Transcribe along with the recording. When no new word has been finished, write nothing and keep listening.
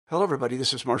Hello, everybody.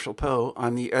 This is Marshall Poe.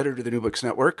 I'm the editor of the New Books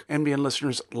Network. NBN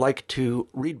listeners like to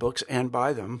read books and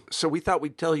buy them. So we thought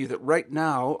we'd tell you that right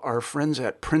now, our friends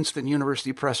at Princeton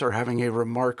University Press are having a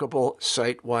remarkable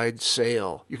site-wide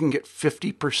sale. You can get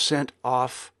 50%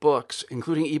 off books,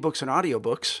 including ebooks and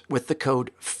audiobooks, with the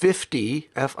code 50,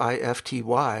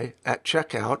 F-I-F-T-Y, at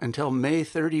checkout until May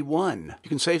 31. You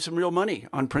can save some real money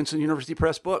on Princeton University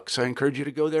Press books. I encourage you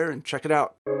to go there and check it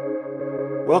out.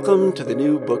 Welcome to the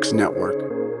New Books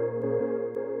Network.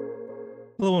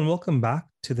 Hello and welcome back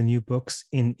to the New Books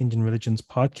in Indian Religions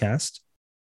podcast,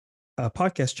 a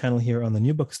podcast channel here on the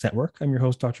New Books Network. I'm your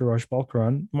host, Dr. Raj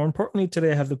Balkaran. More importantly,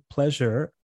 today I have the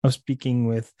pleasure of speaking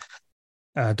with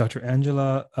Dr.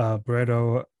 Ângela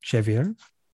Barreto Xavier.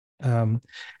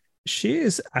 She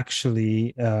is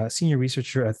actually a senior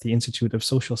researcher at the Institute of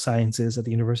Social Sciences at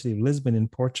the University of Lisbon in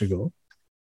Portugal.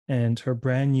 And her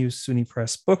brand new SUNY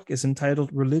Press book is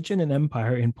entitled Religion and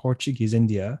Empire in Portuguese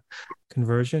India,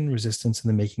 Conversion, Resistance, and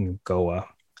the Making of Goa.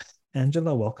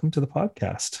 Ângela, welcome to the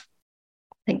podcast.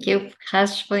 Thank you,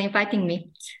 Raj, for inviting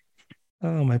me.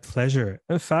 Oh, my pleasure.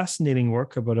 A fascinating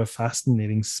work about a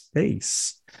fascinating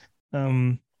space.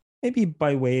 Maybe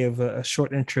by way of a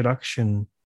short introduction,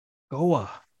 Goa.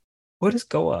 What is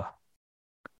Goa?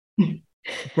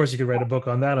 Of course, you could write a book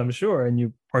on that, I'm sure, and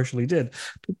you partially did.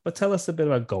 But tell us a bit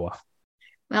about Goa.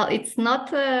 Well, it's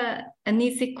not an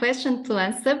easy question to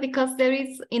answer because there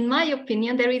is, in my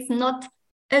opinion, there is not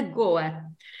a Goa.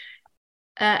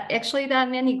 Actually, there are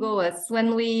many Goas.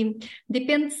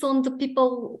 Depends on the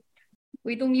people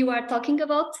with whom you are talking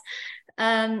about.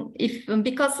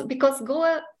 Because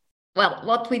Goa, well,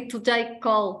 what we today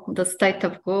call the state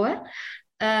of Goa,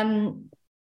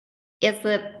 is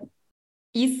a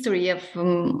history of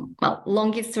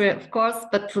long history, of course,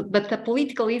 but a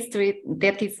political history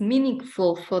that is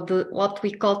meaningful for what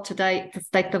we call today the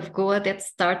state of Goa, that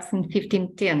starts in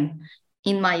 1510,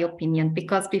 in my opinion,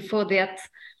 because before that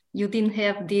you didn't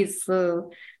have these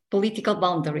political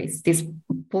boundaries. These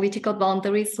political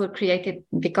boundaries were created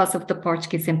because of the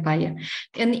Portuguese Empire,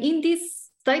 and in this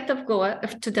state of Goa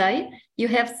of today, you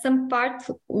have some parts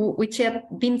which have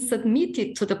been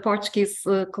submitted to the Portuguese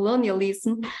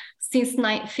colonialism since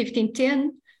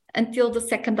 1510 until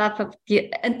the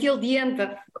until the end of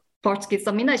Portuguese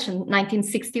domination,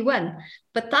 1961.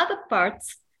 But other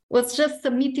parts was just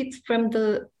submitted from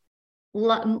the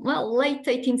late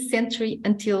 18th century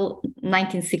until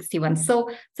 1961. So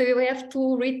we have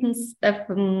two writings of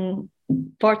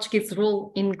Portuguese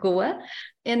rule in Goa,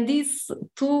 and these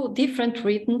two different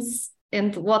writings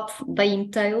and what they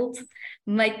entailed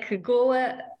make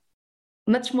Goa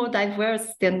much more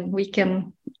diverse than we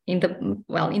can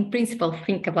in principle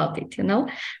think about it, you know.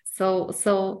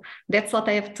 So that's what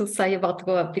I have to say about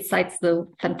Goa, besides the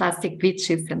fantastic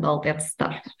beaches and all that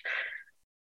stuff.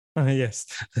 Yes,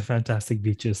 the fantastic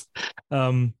beaches.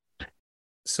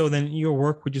 So then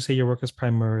would you say your work is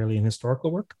primarily an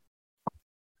historical work?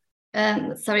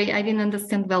 Sorry, I didn't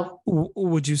understand well.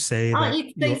 Would you say that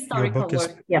it's the historical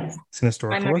work yes. It's an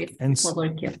historical work?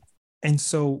 Work, yes. And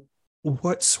so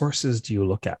what sources do you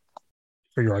look at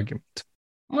for your argument?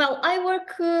 Well, I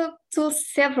work to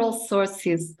several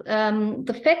sources.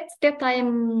 The fact that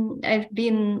I've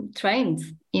been trained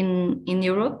in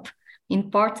Europe,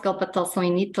 in Portugal, but also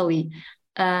in Italy.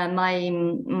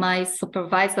 My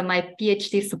supervisor, my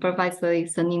PhD supervisor,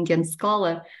 is an Indian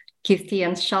scholar, Kirti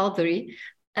and Chowdhury.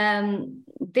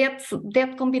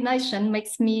 That combination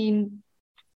makes me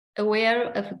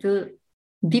aware of the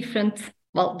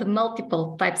the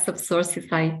multiple types of sources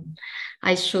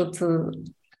I should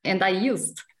and I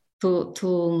used to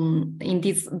in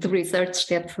the research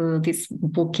that this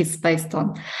book is based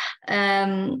on.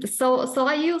 So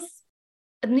I use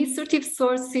administrative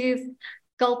sources,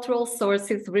 cultural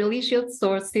sources, religious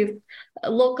sources,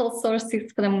 local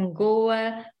sources from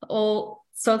Goa, or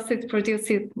sources produced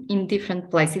in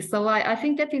different places. So I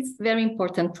think that it's very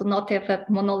important to not have a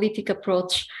monolithic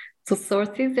approach to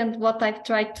sources. And what I've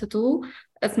tried to do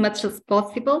as much as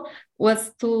possible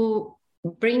was to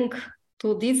bring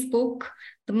to this book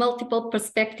the multiple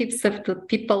perspectives of the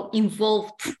people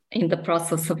involved in the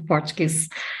process of Portuguese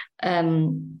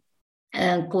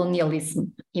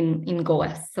colonialism in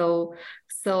Goa. So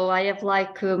I have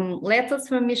letters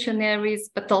from missionaries,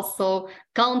 but also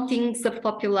countings of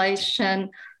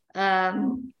population,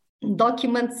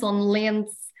 documents on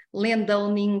land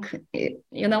owning,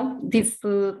 these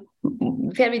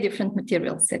very different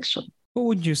materials, actually. What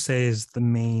would you say is the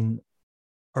main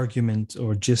argument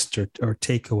or gist or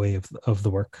takeaway of the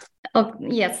work? Oh,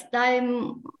 yes,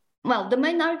 the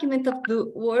main argument of the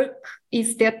work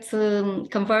is that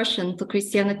conversion to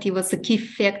Christianity was a key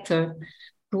factor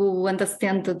to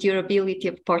understand the durability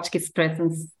of Portuguese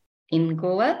presence in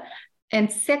Goa.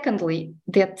 And secondly,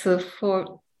 that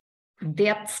for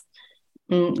that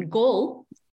goal,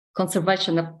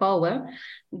 conservation of power,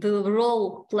 the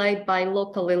role played by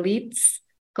local elites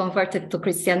converted to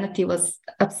Christianity was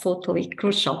absolutely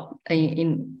crucial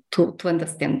to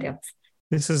understand that.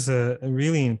 This is a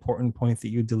really important point that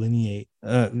you delineate.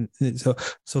 So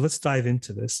let's dive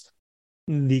into this.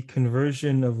 The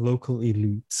conversion of local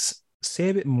elites. Say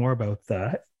a bit more about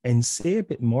that, and say a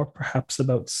bit more perhaps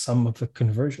about some of the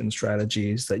conversion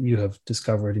strategies that you have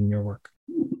discovered in your work.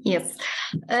 Yes.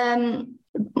 The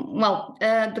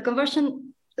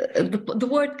conversion, the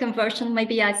word conversion,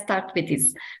 maybe I start with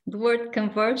this. The word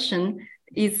conversion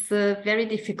is very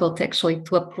difficult actually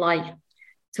to apply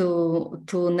to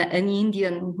an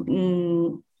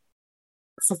Indian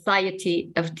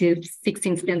society of the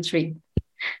 16th century,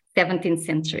 17th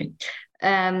century.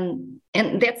 And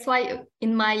that's why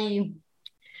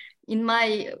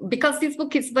because this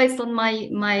book is based on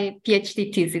my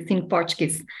PhD thesis in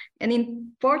Portuguese. And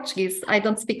in Portuguese, I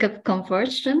don't speak of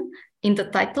conversion in the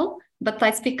title, but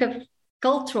I speak of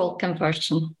cultural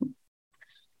conversion.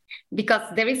 Because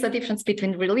there is a difference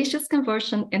between religious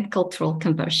conversion and cultural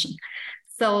conversion.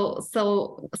 So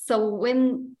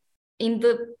when in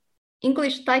the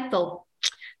English title,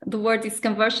 the word is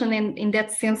conversion, and in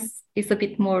that sense is a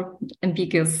bit more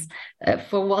ambiguous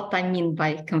for what I mean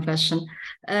by conversion.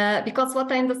 Because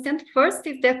what I understand first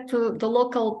is that the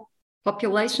local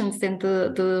populations and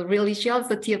the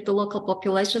religiosity of the local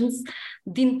populations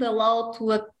didn't allow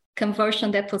to a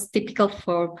conversion that was typical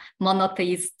for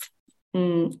monotheist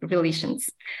religions.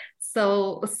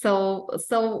 So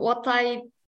what I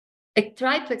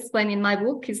try to explain in my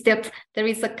book is that there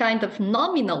is a kind of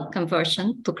nominal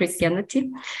conversion to Christianity.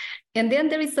 And then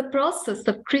there is a process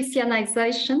of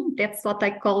Christianization. That's what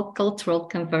I call cultural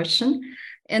conversion.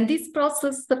 And this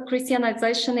process of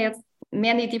Christianization has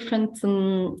many different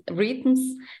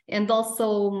rhythms and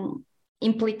also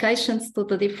implications to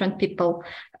the different people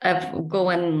of the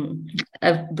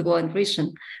Goan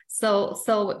region. So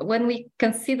when we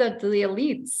consider the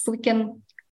elites, we can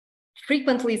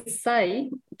frequently say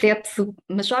that the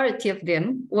majority of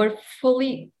them were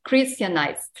fully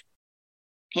Christianized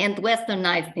and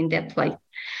Westernized in that way.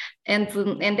 And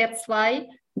that's why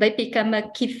they become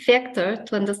a key factor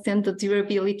to understand the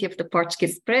durability of the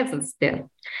Portuguese presence there.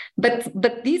 But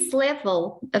this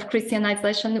level of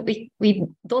Christianization, we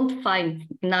don't find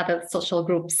in other social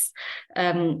groups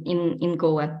in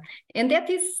Goa. And that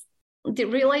is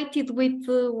related with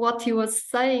what you were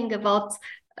saying about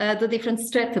the different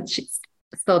strategies.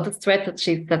 So the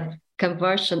strategies of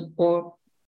conversion or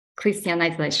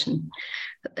Christianization.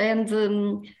 And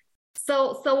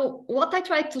so what I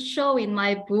try to show in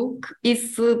my book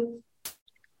is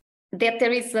that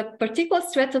there is a particular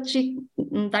strategy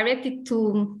directed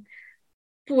to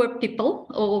poor people,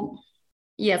 or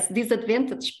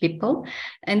disadvantaged people.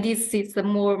 And this is a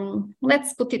more,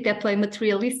 let's put it that way,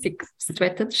 materialistic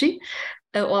strategy,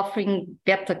 offering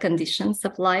better conditions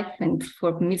of life, and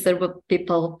for miserable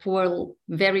people,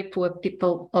 very poor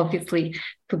people, obviously,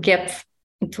 to get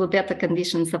into better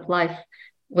conditions of life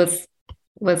was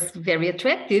very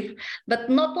attractive. But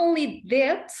not only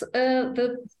that,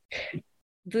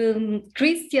 the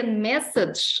Christian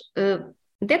message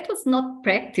that was not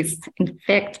practiced, in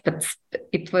fact, but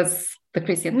it was the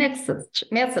Christian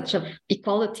message of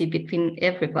equality between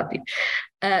everybody.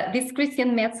 This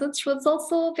Christian message was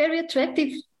also very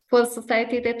attractive for a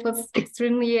society that was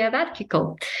extremely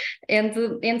hierarchical. And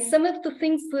some of the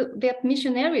things that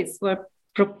missionaries were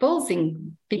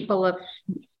proposing, people of,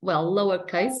 lower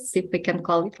caste, if we can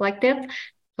call it like that,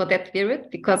 for that period,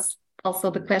 because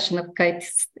also the question of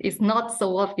caste is not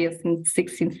so obvious in the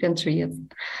 16th century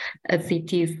as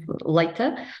it is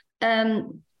later.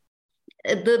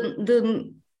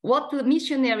 What the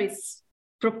missionaries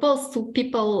proposed to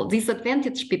people,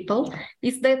 disadvantaged people,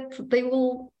 is that they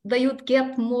would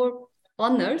get more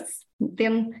honors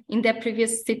than in their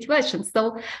previous situation.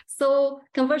 So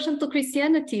conversion to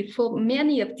Christianity for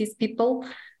many of these people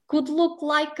could look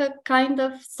like a kind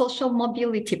of social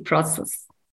mobility process,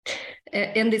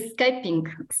 and escaping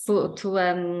to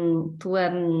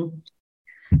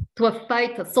a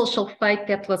fate, a social fate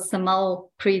that was somehow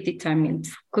predetermined,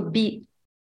 could be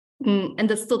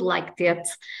understood like that.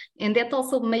 And that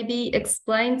also maybe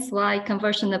explains why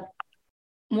conversion of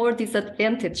more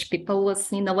disadvantaged people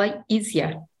was in a way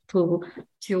easier to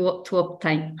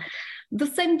obtain. The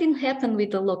same didn't happen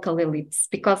with the local elites,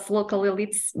 because local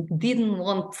elites did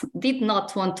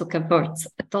not want to convert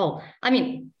at all. I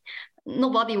mean,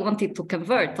 nobody wanted to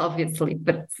convert, obviously,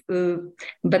 but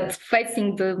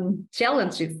facing the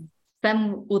challenges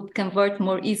some would convert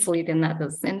more easily than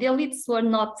others. And the elites were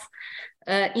not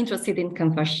interested in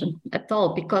conversion at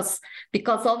all, because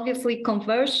obviously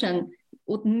conversion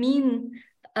would mean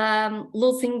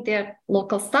losing their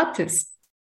local status.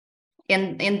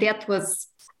 And that was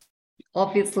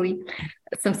obviously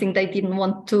something they didn't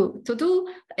want to do.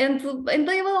 And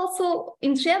they were also,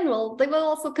 in general, they were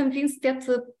also convinced that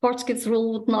the Portuguese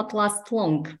rule would not last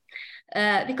long.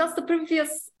 Because the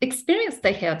previous experience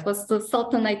they had was the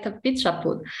Sultanate of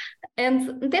Bijapur.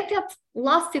 And that had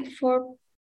lasted for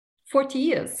 40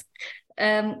 years,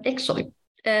 actually.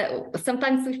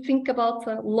 Sometimes we think about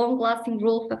a long-lasting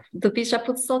rule of the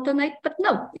Bijapur Sultanate, but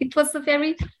no, it was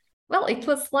it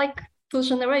was like 2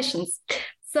 generations.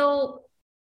 So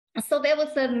there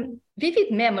was a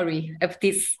vivid memory of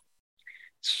these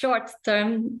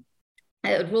short-term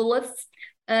rulers,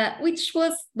 which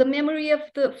was the memory of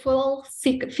the full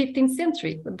 15th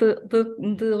century.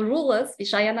 The rulers,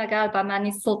 Vijayanagar,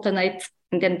 Bahmani Sultanate,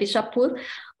 and then Bijapur,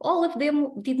 all of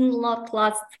them did not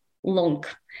last long.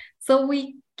 So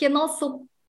we can also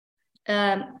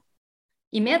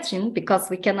imagine, because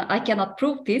I cannot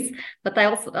prove this, but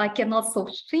I can also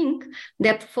think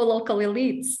that for local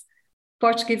elites,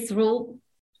 Portuguese rule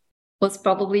was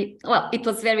probably, it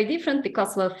was very different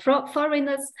because we were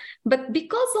foreigners, but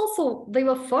because also they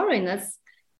were foreigners,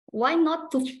 why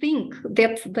not to think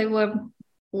that they were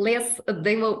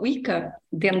weaker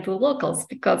than the locals?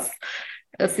 Because,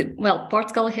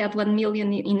 Portugal had 1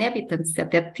 million inhabitants at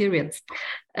that period,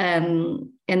 and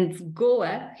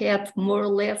Goa had more or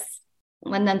less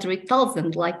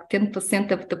 100,000, like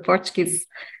 10% of the Portuguese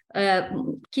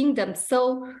kingdom.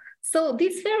 So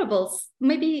these variables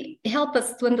maybe help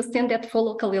us to understand that for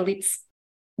local elites,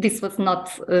 this was not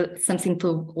something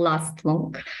to last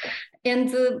long.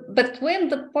 And but when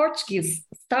the Portuguese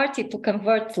started to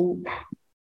convert to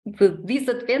the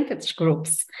disadvantaged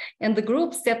groups and the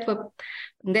groups that were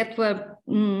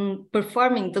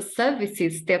performing the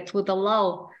services that would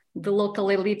allow the local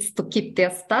elites to keep their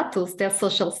status, their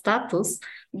social status,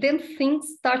 then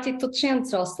things started to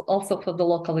change also for the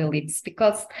local elites,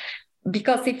 because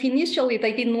if initially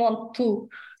they didn't want to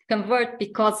convert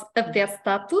because of their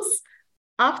status,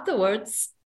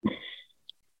 afterwards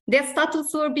their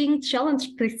status were being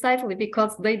challenged precisely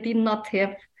because they did not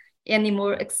have any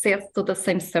more access to the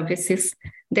same services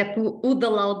that would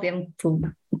allow them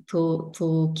to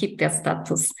keep their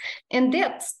status. And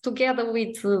that, together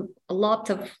with a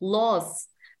lot of laws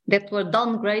that were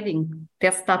downgrading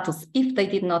their status if they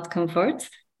did not convert,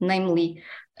 namely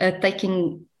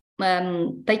taking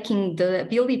off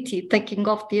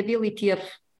the ability of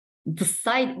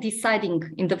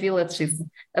deciding in the villages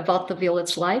about the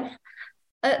village life,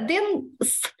 then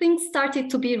things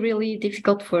started to be really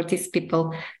difficult for these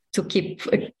people to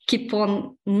keep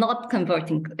on not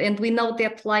converting. And we know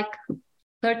that like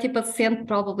 30%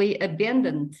 probably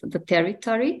abandoned the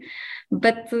territory,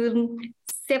 but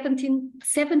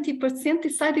 70%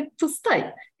 decided to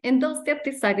stay. And those that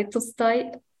decided to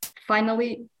stay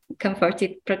finally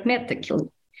converted pragmatically.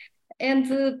 And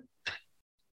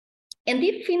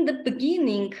if in the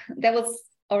beginning there was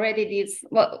already this,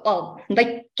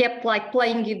 they kept like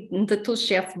playing in the 2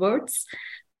 chess boards,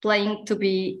 playing to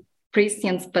be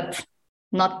Christians, but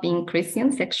not being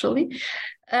Christians, actually.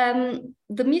 The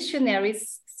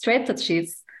missionaries'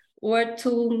 strategies were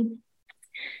to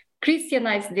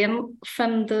Christianize them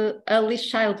from the early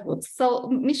childhood. So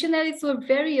missionaries were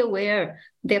very aware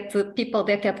that the people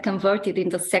that had converted in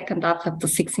the second half of the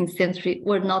 16th century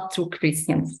were not true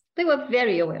Christians. They were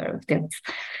very aware of that.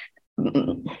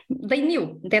 They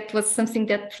knew that was something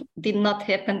that did not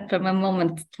happen from a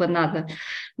moment to another.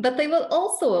 But they were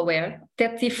also aware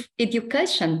that if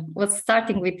education was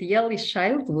starting with the early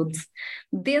childhood,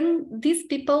 then these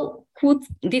people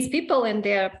and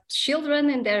their children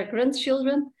and their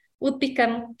grandchildren would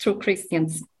become true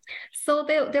Christians. So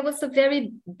there was a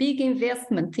very big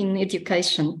investment in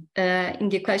education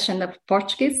of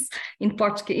Portuguese, in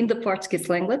the Portuguese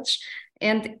language,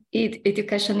 and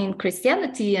education in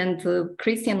Christianity and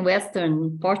Christian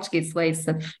Western Portuguese ways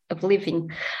of living.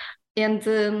 And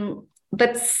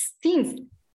but since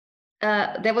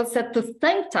there was at the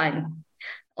same time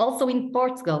also in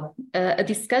Portugal a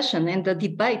discussion and a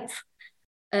debate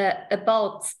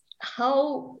about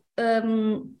how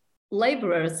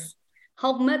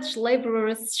much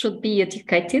laborers should be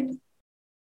educated,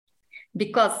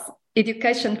 because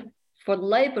education for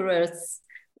laborers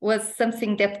was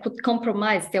something that could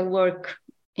compromise their work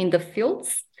in the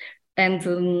fields. And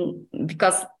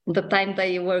because the time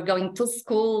they were going to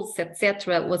schools,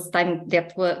 etc., was time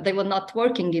that they were not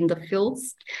working in the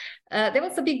fields. There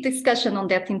was a big discussion on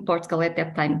that in Portugal at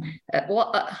that time.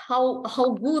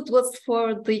 How good was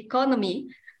for the economy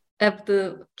of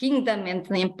the kingdom and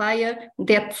the empire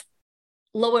that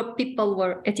lower people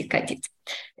were educated.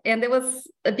 And there was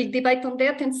a big debate on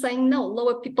that and saying, no,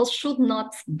 lower people should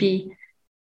not be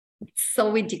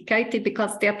so educated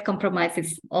because that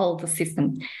compromises all the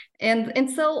system. And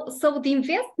so the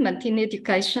investment in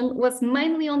education was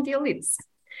mainly on the elites.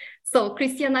 So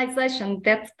Christianization,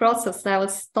 that process I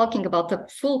was talking about, the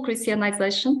full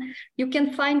Christianization, you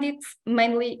can find it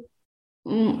mainly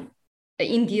in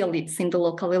the elites, in the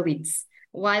local elites,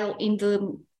 while in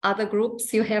the other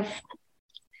groups you have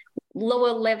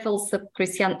lower levels of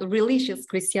religious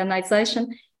Christianization,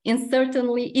 and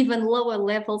certainly even lower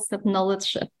levels of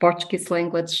knowledge of Portuguese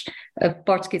language, of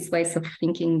Portuguese ways of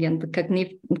thinking, and the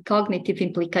cognitive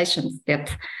implications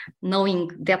that knowing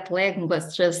that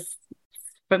language just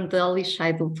from the early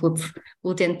childhood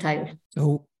would entail.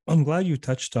 So I'm glad you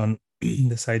touched on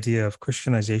this idea of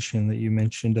Christianization that you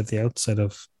mentioned at the outset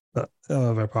of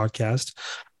our podcast.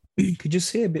 Could you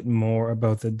say a bit more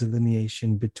about the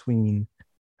delineation between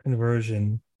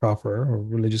conversion proper or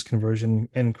religious conversion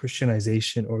and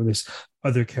Christianization, or this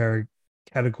other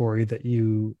category that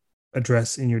you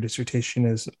address in your dissertation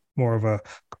as more of a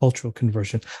cultural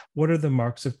conversion? What are the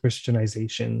marks of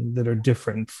Christianization that are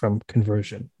different from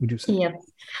conversion, would you say? Yes.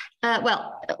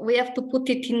 Well, we have to put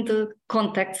it in the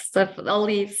context of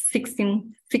early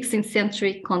 16th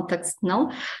century context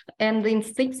now. And in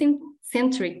 16th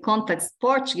century context,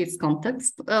 Portuguese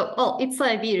context, it's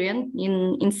Iberian.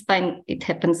 In Spain, it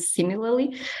happens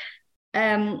similarly.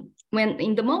 When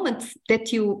in the moment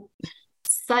that you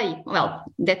say,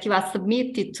 that you are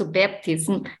submitted to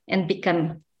baptism and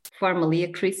become formally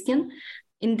a Christian,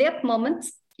 in that moment,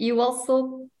 you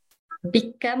also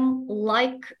become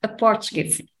like a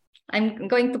Portuguese. I'm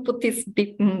going to put this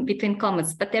between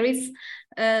commas, but there is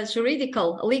a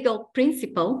legal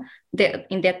principle that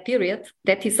in that period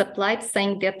that is applied,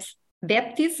 saying that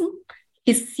baptism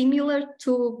is similar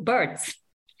to birth.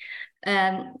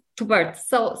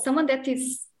 So someone that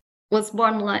was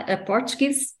born like a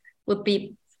Portuguese would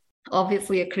be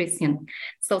obviously a Christian.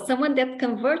 So someone that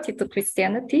converted to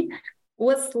Christianity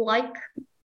was like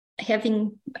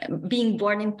being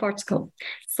born in Portugal,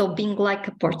 so being like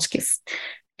a Portuguese.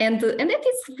 And that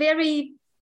is very,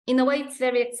 in a way, it's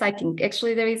very exciting.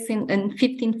 Actually, there is in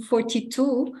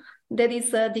 1542, there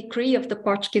is a decree of the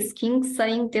Portuguese king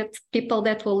saying that people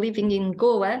that were living in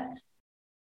Goa,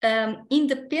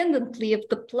 independently of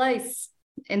the place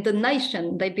and the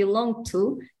nation they belong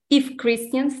to, if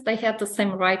Christians, they had the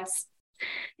same rights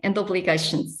and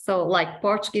obligations. So like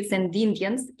Portuguese and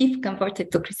Indians, if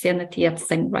converted to Christianity, have the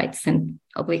same rights and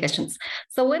obligations.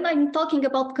 So when I'm talking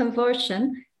about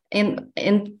conversion,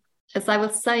 and as I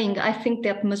was saying, I think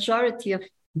that the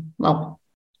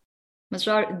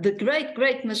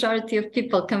great majority of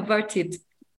people converted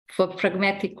for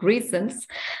pragmatic reasons,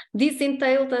 this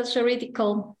entailed a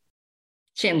juridical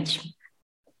change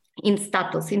in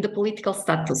status, in the political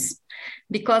status.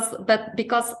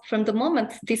 Because from the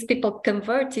moment these people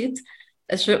converted,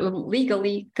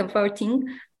 legally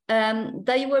converting,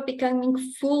 they were becoming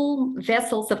full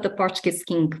vessels of the Portuguese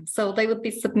king. So they would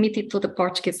be submitted to the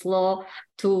Portuguese law,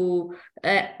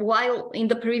 while in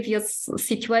the previous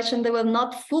situation, they were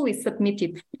not fully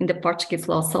submitted in the Portuguese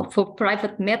law. So for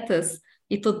private matters,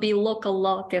 it would be local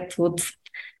law that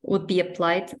would be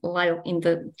applied, while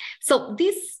so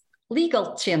this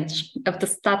legal change of the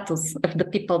status of the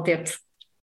people that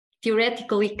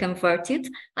theoretically converted.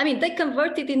 I mean, they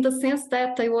converted in the sense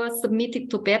that they were submitted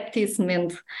to baptism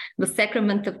and the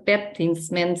sacrament of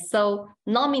baptism. And so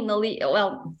nominally,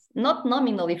 not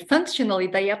nominally, functionally,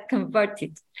 they had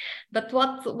converted. But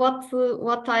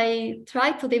what I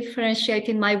try to differentiate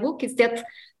in my book is that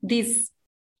this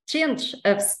change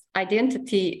of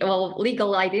identity,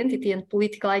 legal identity and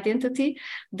political identity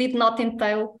did not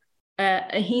entail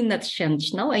a inner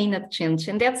change.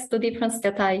 And that's the difference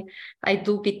that I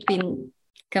do between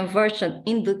conversion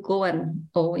in the Goan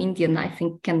or Indian,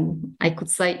 I could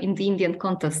say in the Indian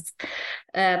context,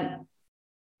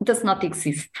 does not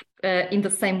exist in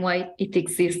the same way it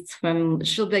exists from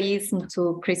Judaism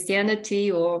to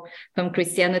Christianity, or from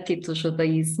Christianity to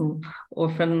Judaism, or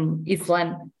from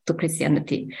Islam to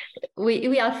Christianity.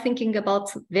 We are thinking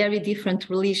about very different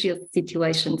religious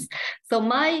situations. So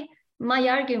my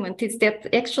argument is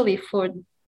that actually for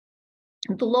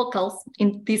the locals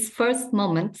in this first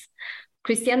moment,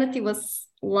 Christianity was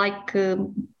like a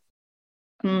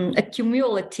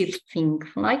cumulative thing,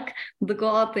 like the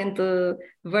God and the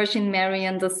Virgin Mary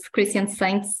and the Christian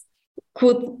saints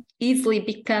could easily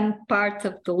become part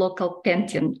of the local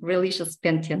pantheon, religious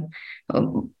pantheon.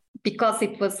 because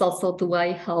it was also the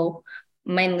way how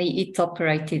mainly it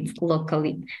operated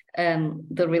locally,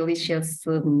 the religious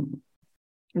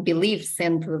beliefs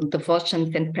and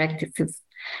devotions and practices.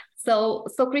 So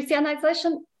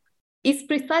Christianization is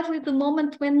precisely the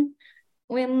moment when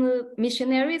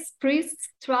missionaries, priests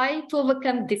try to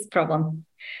overcome this problem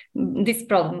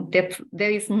that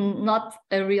there is not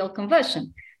a real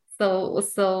conversion. So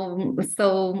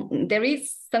there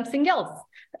is something else.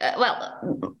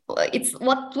 It's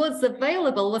what was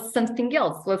available was something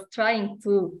else. Was trying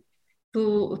to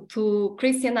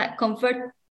Christianize,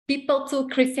 convert people to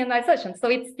Christianization. So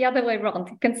it's the other way around.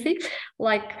 You can see,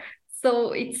 like,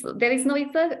 so there is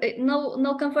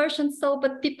no conversion. So,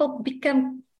 but people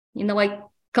become, in a way,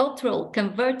 cultural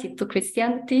converted to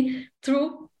Christianity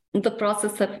through the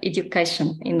process of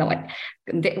education, in a way,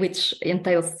 which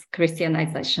entails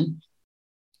Christianization.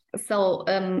 So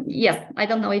yes, I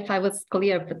don't know if I was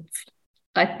clear, but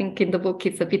I think in the book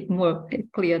it's a bit more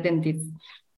clear than this.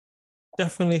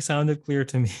 Definitely sounded clear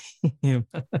to me.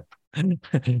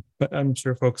 But I'm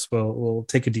sure folks will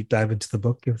take a deep dive into the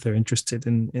book if they're interested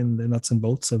in the nuts and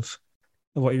bolts of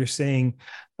what you're saying.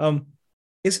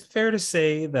 Is it fair to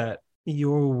say that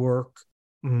your work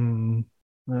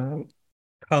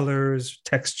colors,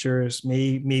 textures,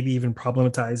 maybe even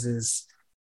problematizes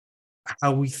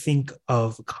how we think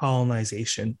of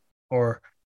colonization or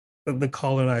the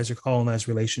colonizer-colonized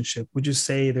relationship? Would you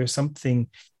say there's something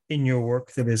in your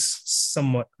work that is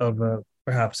somewhat of a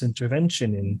perhaps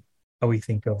intervention in how we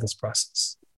think of this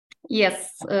process?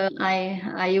 Yes,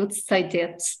 I would say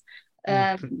that.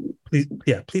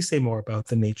 Please say more about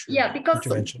the nature of because,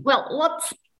 intervention.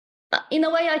 In a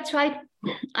way, I tried.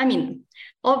 I mean,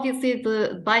 obviously,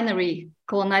 the binary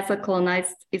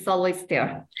colonizer-colonized is always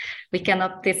there. We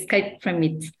cannot escape from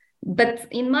it. But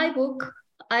in my book,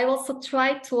 I also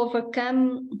try to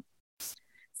overcome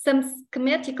some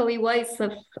schematically ways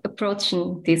of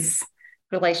approaching this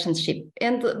relationship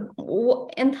and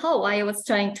how I was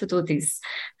trying to do this.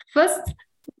 First,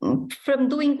 from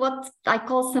doing what I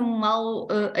call somehow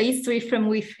a history from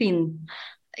within.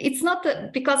 It's not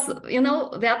because,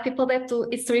 there are people that do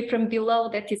history from below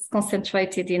that is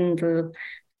concentrated in the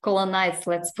colonized,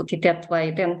 let's put it that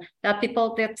way. Then there are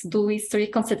people that do history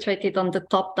concentrated on the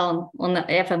top-down,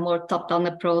 have a more top-down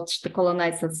approach, the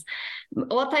colonizers.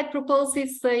 What I propose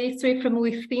is a history from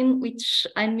within, which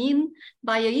I mean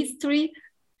by a history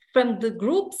from the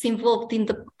groups involved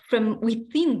from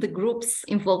within the groups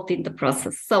involved in the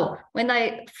process. So when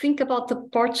I think about the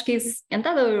Portuguese and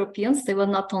other Europeans, they were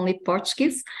not only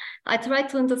Portuguese, I try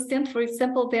to understand, for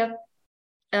example, their,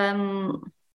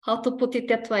 how to put it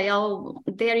that way, how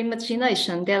their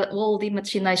imagination, their old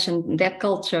imagination, their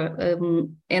culture,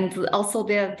 and also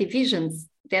their divisions,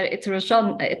 their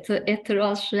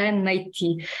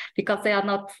heterogeneity, because they are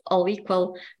not all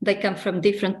equal. They come from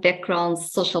different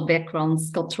backgrounds, social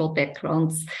backgrounds, cultural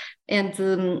backgrounds. And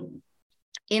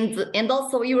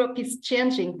also Europe is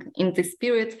changing in this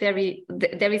period.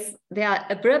 There are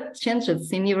abrupt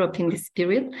changes in Europe in this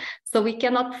period. So we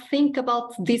cannot think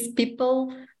about these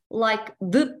people like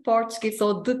the Portuguese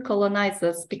or the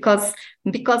colonizers because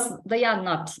they are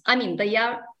not. I mean, they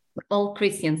are all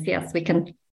Christians. Yes, we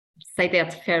can say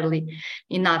that fairly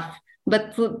enough.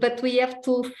 But we have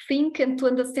to think and to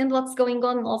understand what's going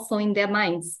on also in their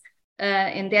minds.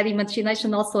 And their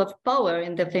imagination also of power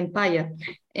and of empire,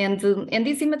 and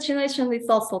this imagination is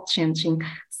also changing.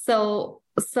 So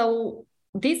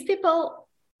these people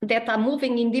that are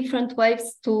moving in different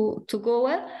waves to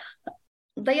Goa,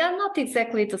 they are not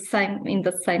exactly the same in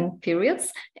the same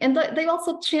periods, and they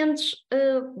also change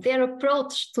their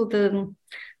approach to the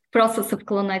process of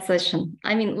colonization.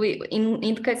 I mean,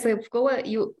 in the case of Goa,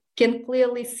 you can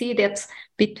clearly see that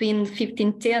between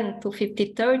 1510 to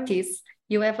 1530s.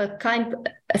 You have a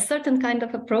certain kind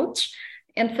of approach,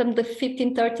 and from the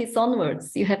 1530s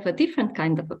onwards, you have a different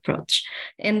kind of approach.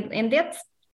 And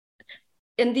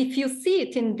if you see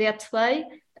it in that way,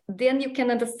 then you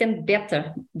can understand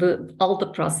better all the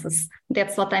process.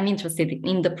 That's what I'm interested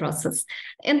in the process.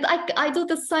 And I do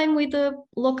the same with the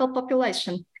local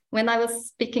population. When I was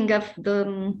speaking of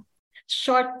the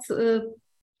short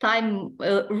time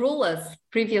rulers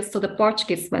previous to the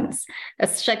Portuguese ones,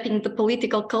 as shaping the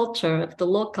political culture of the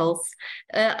locals.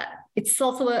 It's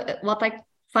also what I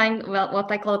find,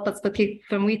 what I call a perspective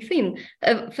from within,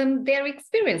 from their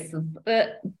experiences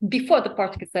before the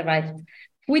Portuguese arrived,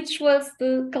 which was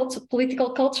the political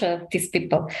culture of these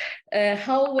people.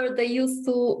 How were they used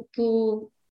to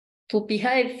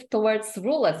behave towards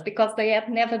rulers, because they had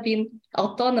never been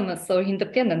autonomous or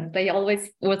independent. They always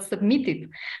were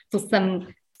submitted to some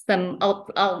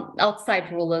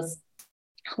outside rulers.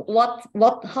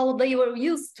 how they were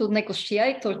used to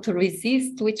negotiate or to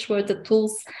resist, which were the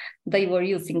tools they were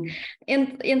using.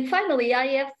 And finally,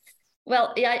 I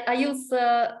use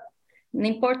an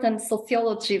important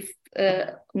sociologist,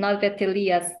 Norbert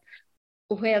Elias,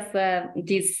 who has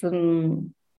this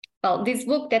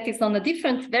book that is on a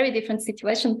very different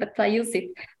situation, but I use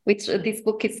it, which this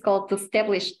book is called The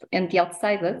Established and the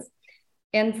Outsiders.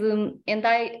 And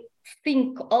I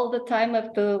think all the time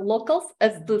of the locals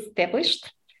as the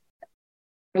established,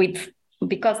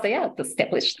 because they are the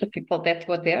established, the people that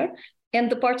were there, and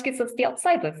the Portuguese as the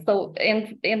outsiders. So,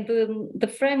 and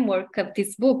the framework of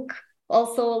this book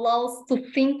also allows to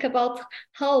think about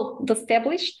how the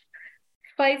established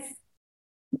face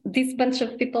this bunch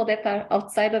of people that are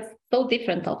outsiders, so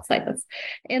different outsiders.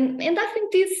 And I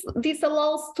think this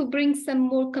allows to bring some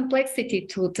more complexity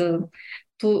to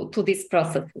this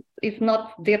process. It's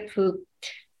not that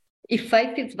if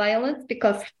faith is violence,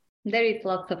 because there is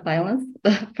lots of violence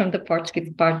from the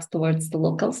Portuguese part towards the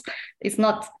locals. It's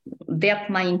not that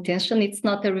my intention. It's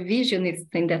not a revisionist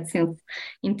in that sense.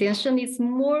 Intention is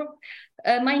more,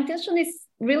 my intention is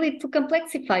really to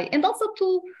complexify and also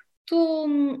to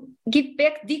give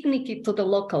back dignity to the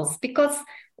locals, because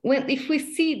if we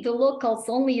see the locals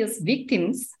only as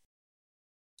victims,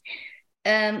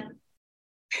 I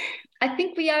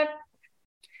think we are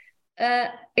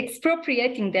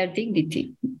expropriating their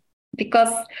dignity,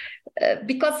 because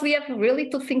we have really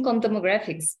to think on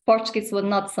demographics. Portuguese were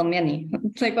not so many;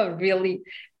 they were really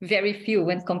very few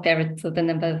when compared to the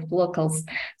number of locals.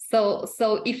 So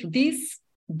if this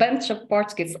bunch of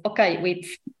Portuguese, okay,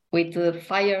 with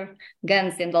fire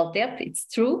guns and all that, it's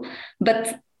true,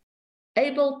 but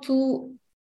able to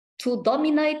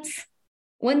dominate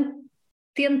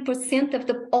 10% of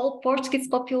the all Portuguese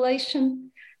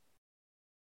population,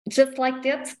 just like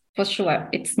that, for sure,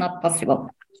 it's not possible.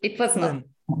 It was not.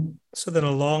 So then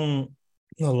along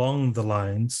these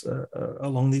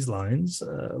lines,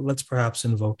 let's perhaps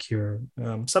invoke your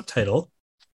subtitle,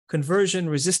 Conversion,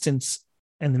 Resistance,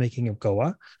 and the Making of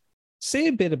Goa. Say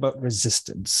a bit about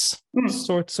resistance,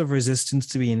 sorts of resistance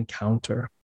to be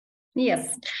encounter.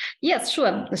 Yes,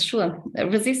 sure.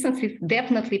 Resistance is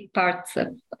definitely part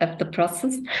of the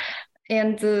process.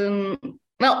 And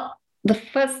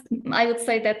I would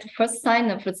say that the first sign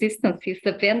of resistance is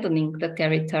abandoning the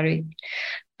territory.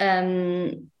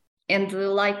 And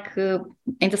like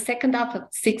in the second half of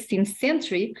the 16th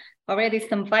century, already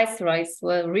some viceroys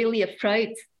were really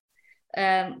afraid,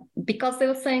 because they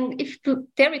were saying, if the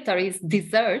territory is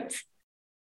desert,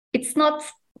 it's not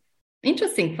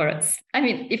interesting for us. I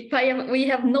mean, if we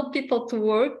have no people to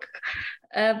work,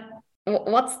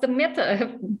 what's the matter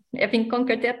of having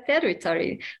conquered that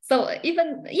territory? So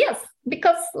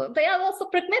because they are also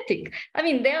pragmatic. I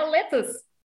mean, there are letters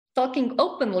talking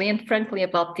openly and frankly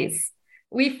about this.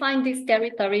 We find this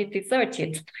territory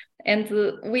deserted, and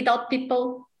without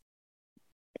people,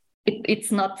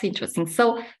 it's not interesting.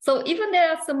 So even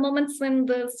there are some moments when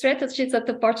the strategies of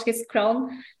the Portuguese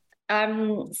crown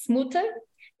are smoother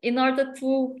in order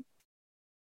to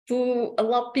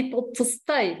allow people to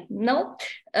stay,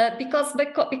 because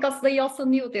they also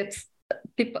knew that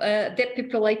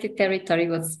depopulated territory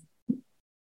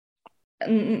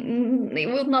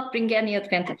it would not bring any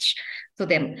advantage to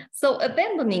them. So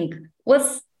abandoning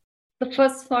was the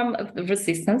first form of the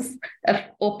resistance, of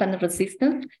open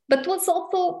resistance, but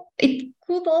it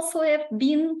could also have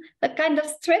been a kind of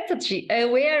strategy,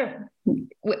 aware.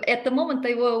 At the moment,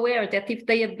 they were aware that if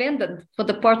they abandoned for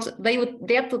the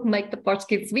that would make the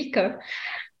Portuguese weaker.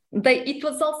 It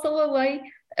was also a way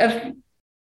of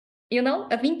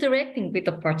interacting with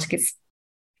the Portuguese,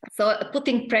 so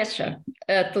putting pressure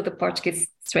to the Portuguese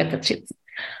strategies.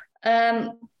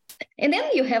 And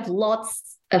then you have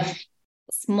lots of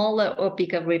smaller or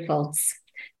bigger revolts.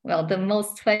 Well, the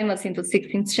most famous in the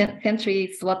 16th century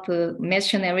is what the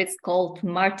missionaries called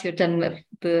martyrdom of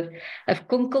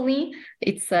Kunkulin.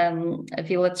 It's a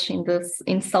village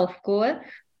in South Goa,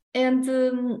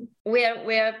 and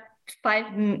where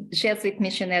 5 Jesuit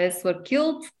missionaries were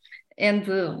killed, and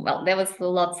there was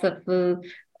lots of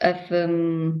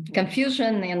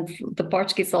confusion, and the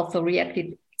Portuguese also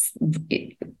reacted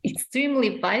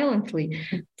extremely violently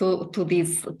to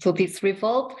this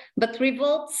revolt. But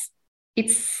revolts,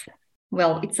 it's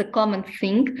a common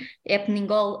thing happening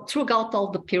throughout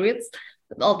all the periods,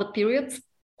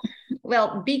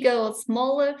 bigger or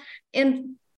smaller,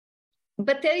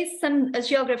 but there is a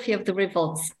geography of the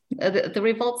revolts. The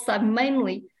revolts are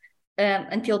mainly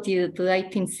until the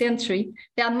 18th century,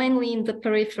 they are mainly in the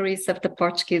peripheries of the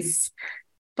Portuguese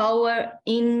power,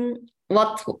 in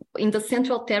what in the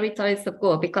central territories of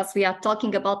Goa, because we are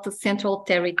talking about the central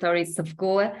territories of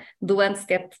Goa, the ones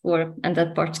that were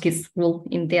under Portuguese rule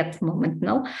in that moment,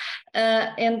 no?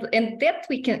 And that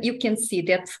you can see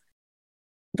that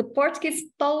the Portuguese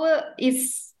power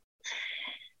is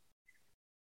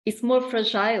more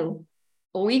fragile,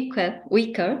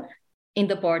 weaker in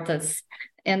the borders.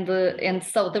 And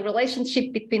so the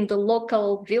relationship between the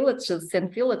local villages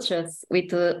and villagers with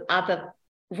the other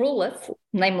rulers,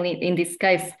 namely in this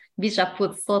case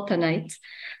Bijapur Sultanate,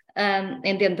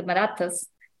 and then the Marathas,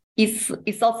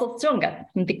 is also stronger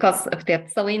because of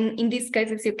that. So in these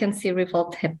cases you can see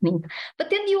revolt happening, but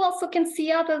then you also can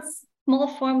see other small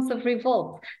forms of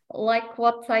revolt, like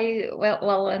what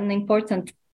an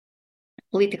important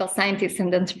political scientist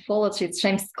and anthropologist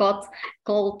James Scott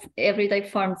called everyday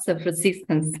forms of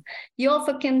resistance. You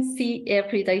also can see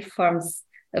everyday forms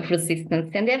of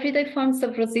resistance, and everyday forms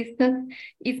of resistance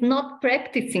is not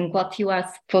practicing what you are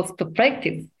supposed to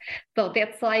practice. So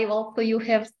that's why also you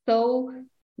have so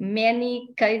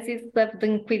many cases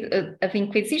of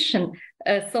Inquisition,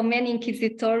 so many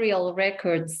inquisitorial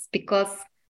records, because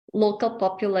local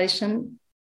population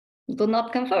do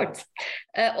not convert.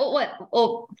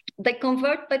 Or they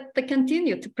convert, but they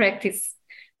continue to practice.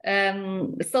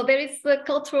 So there is a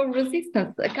cultural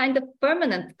resistance, a kind of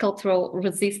permanent cultural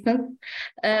resistance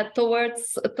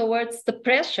towards the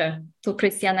pressure to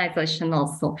Christianization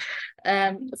also.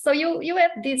 So you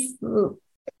have this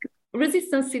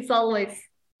resistance is always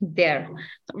there.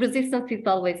 Resistance is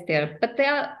always there, but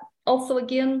there are also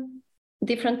again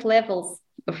different levels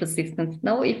of resistance.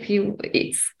 Now,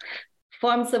 it's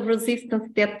forms of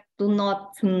resistance that do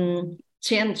not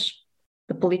change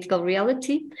the political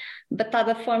reality, but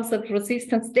other forms of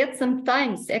resistance that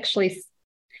sometimes actually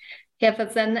have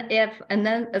as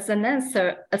an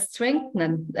answer a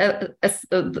strengthening,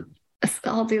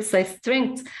 how do you say,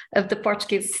 strength of the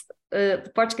Portuguese.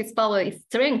 The Portuguese power is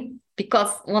strength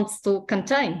because it wants to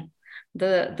contain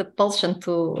the pulsion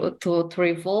to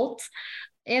revolt,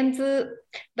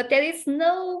 but there is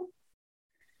no.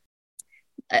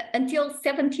 Until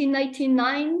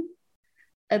 1789,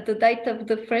 at the date of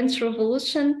the French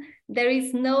Revolution, there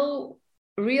is no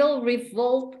real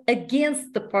revolt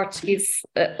against the Portuguese,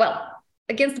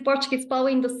 against the Portuguese power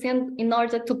in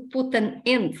order to put an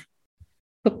end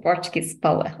to Portuguese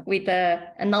power with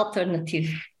an alternative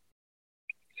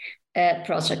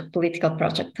political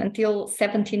project. Until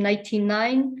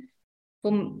 1789,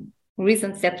 for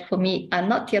reasons that for me are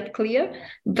not yet clear,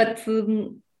 but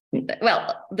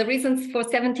the reasons for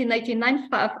 1789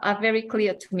 are very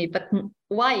clear to me, but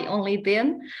why only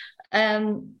then?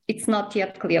 It's not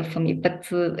yet clear for me. But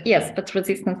yes, but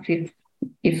resistance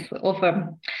is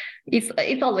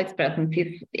always present.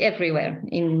 It's everywhere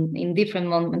in different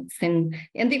moments, and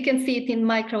you can see it in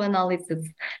microanalysis.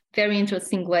 Very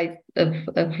interesting ways of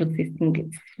resisting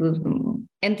it.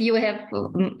 And you have,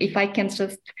 if I can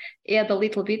just add a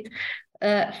little bit,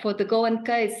 for the Goan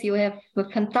case, you have a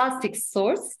fantastic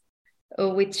source,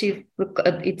 which is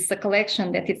it's a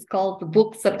collection that is called the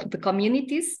Books of the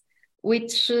Communities,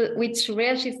 which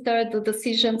register the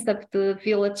decisions of the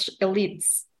village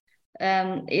elites,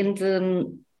 and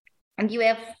you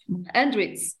have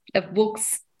hundreds of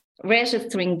books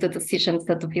registering the decisions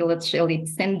of the village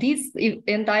elites,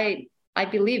 and I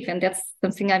believe, and that's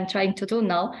something I'm trying to do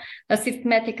now, a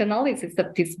systematic analysis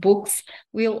of these books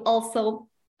will also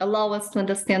allow us to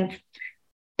understand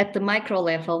at the micro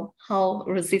level how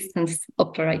resistance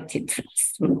operated.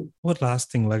 What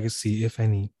lasting legacy, if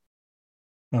any,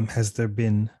 has there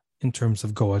been in terms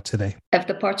of Goa today? Of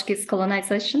the Portuguese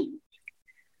colonization?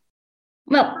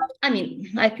 Well, I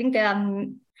mean, I think there are,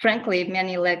 frankly,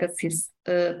 many legacies.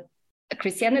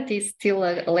 Christianity is still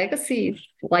a legacy.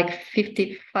 Like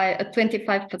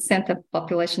 25% of the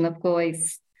population of Goa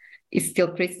is still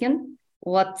Christian.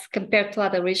 What, compared to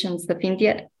other regions of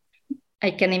India,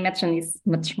 I can imagine is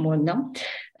much more, no?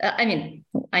 I mean,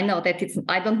 I know that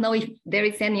I don't know if there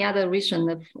is any other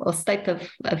region or state of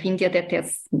India that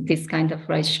has this kind of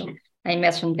ratio. I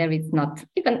imagine there is not.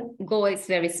 Even Goa is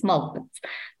very small,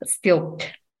 but still.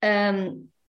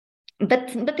 But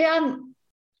there are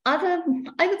other,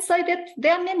 I would say that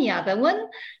there are many other. One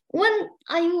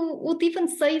I would even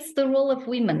say is the role of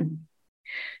women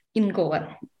in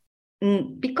Goa.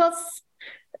 Because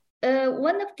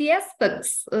one of the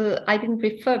aspects I didn't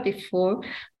refer before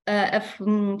of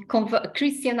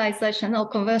Christianization or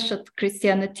conversion to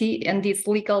Christianity and this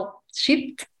legal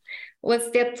shift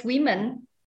was that women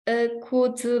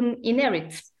could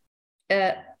inherit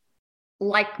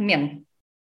like men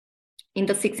in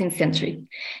the 16th century.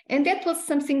 And that was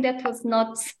something that was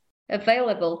not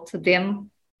available to them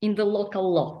in the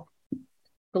local law.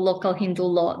 the local Hindu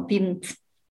law didn't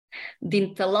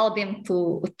allow them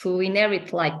to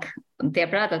inherit like their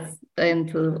brothers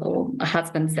and or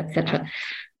husbands, etc.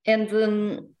 And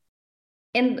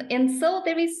so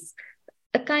there is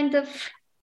a kind of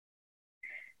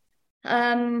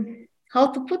how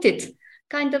to put it,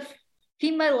 kind of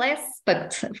female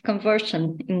aspect of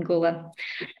conversion in Goa.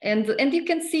 And you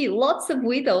can see lots of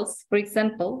widows, for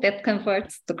example, that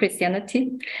convert to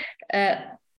Christianity.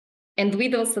 And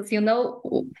widows, as you know,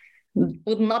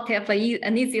 would not have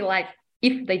an easy life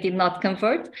if they did not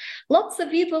convert. Lots of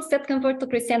widows that convert to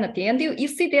Christianity. And you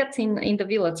see that in the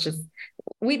villages.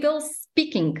 Widows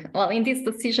speaking. Well, in these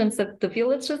decisions of the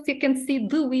villages, you can see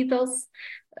the widows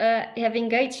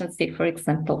having agency, for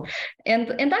example.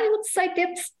 And I would say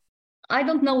that I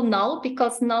don't know now,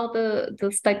 because now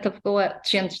the state of Goa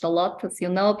changed a lot, as you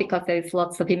know, because there is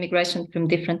lots of immigration from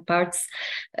different parts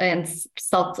and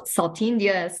South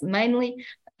India mainly.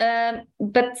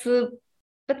 But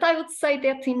I would say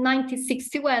that in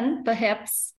 1961,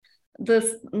 perhaps the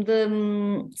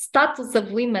status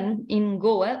of women in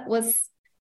Goa was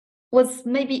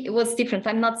different.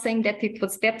 I'm not saying that it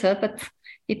was better, but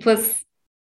it was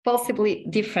possibly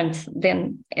different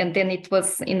than it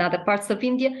was in other parts of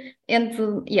India,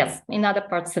 and yes, in other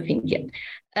parts of India.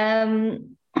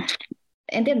 And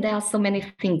then there are so many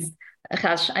things,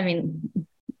 Raj. I mean,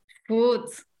 food,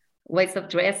 ways of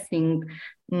dressing,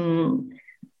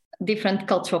 different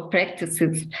cultural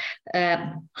practices,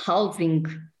 housing.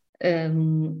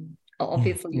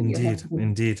 Obviously,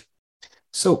 indeed.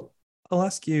 So I'll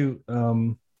ask you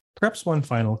perhaps one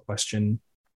final question.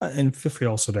 And feel free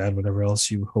also to add whatever else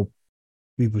you hope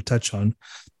we would touch on.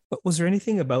 But was there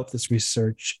anything about this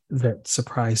research that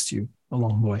surprised you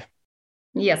along the way?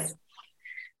 Yes,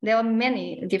 there are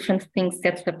many different things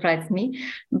that surprised me.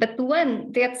 But the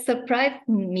one that surprised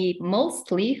me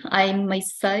mostly, I may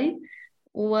say,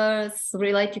 was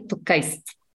related to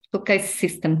caste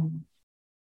system.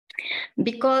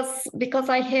 Because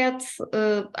I had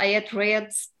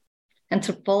read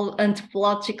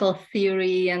anthropological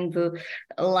theory and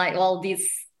like all this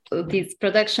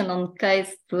production on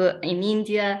caste in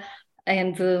India,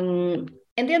 and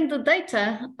then the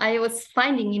data I was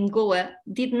finding in Goa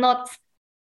did not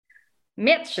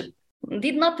match,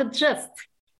 did not adjust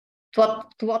to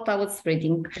what I was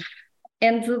reading,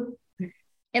 and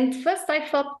first I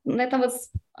thought that I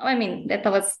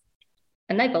was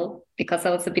unable, because I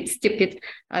was a bit stupid.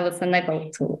 I was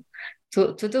unable to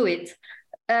do it.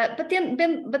 But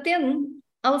then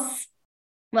I was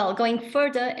going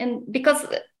further, and because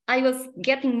I was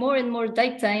getting more and more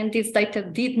data, and this data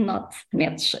did not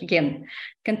match again.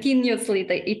 Continuously,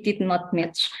 it did not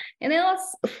match. And I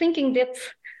was thinking that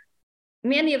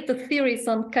many of the theories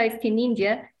on caste in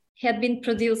India had been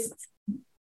produced.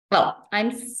 Well,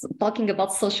 I'm talking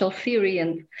about social theory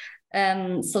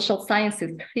and social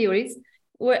sciences theories,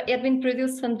 had been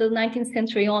produced from the 19th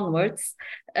century onwards.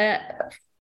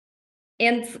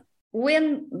 And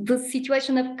when the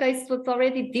situation of caste was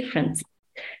already different,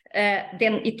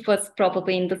 then it was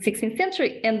probably in the 16th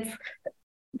century. And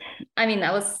I mean,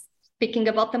 I was speaking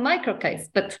about the micro case,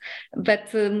 but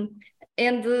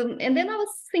and then I was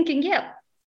thinking, yeah,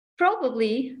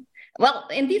 probably. Well,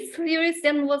 and these theories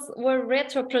then were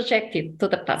retro-projected to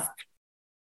the past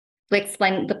to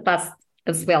explain the past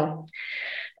as well.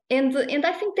 And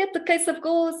I think that the case of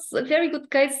Goa is a very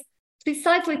good case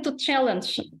precisely to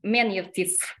challenge many of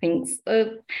these things,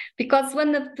 because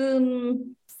one of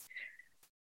the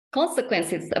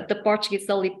consequences of the Portuguese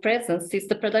early presence is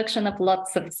the production of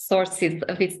lots of sources,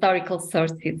 of historical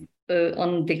sources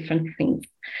on different things.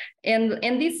 And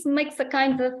this makes a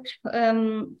kind of,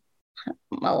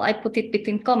 I put it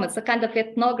between commas, a kind of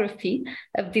ethnography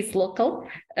of this local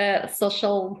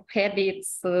social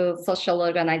habits, social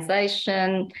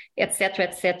organization,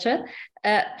 etc.,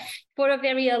 for a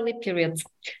very early period,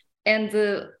 and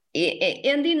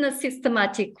in a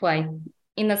systematic way,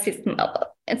 and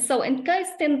so in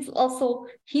caste and also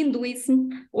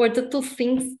Hinduism were the two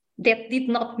things that did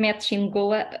not match in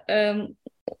Goa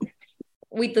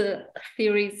with the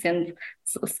theories and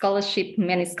scholarship,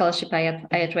 many scholarship I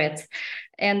had read.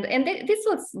 And this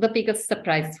was the biggest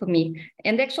surprise for me.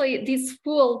 And actually this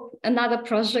fueled another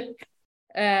project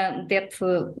that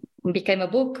became a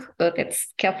book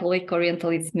that's Catholic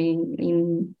Orientalism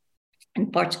in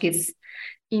Portuguese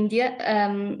India.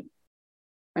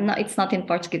 No, it's not in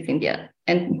Portuguese India.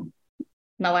 And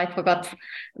now I forgot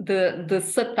the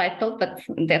subtitle, but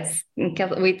that's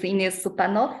with Ines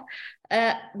Supanov.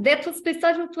 That was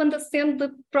precisely to understand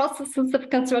the processes of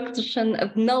construction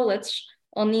of knowledge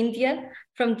on India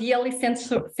from the early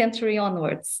century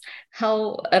onwards.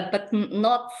 But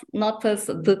not as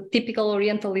the typical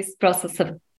Orientalist process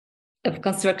of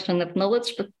construction of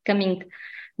knowledge, but coming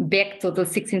back to the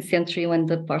 16th century when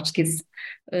the Portuguese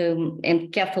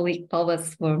and Catholic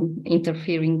powers were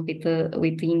interfering with the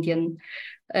Indian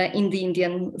in the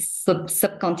Indian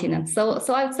subcontinent. So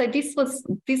I would say these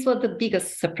were the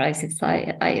biggest surprises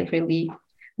I really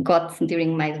got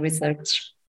during my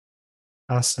research.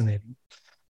 Fascinating.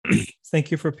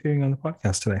 Thank you for appearing on the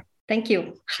podcast today. Thank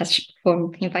you, Hash,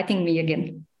 for inviting me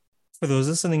again. For those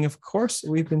listening, of course,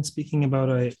 we've been speaking about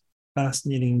a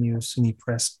fascinating new SUNY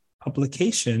Press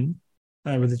publication,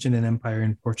 Religion and Empire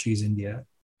in Portuguese India,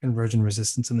 Conversion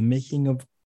Resistance and the Making of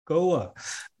Goa.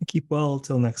 Keep well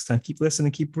till next time. Keep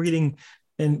listening, keep reading,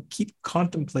 and keep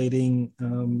contemplating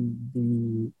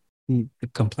the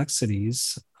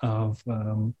complexities of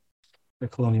the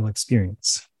colonial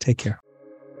experience. Take care.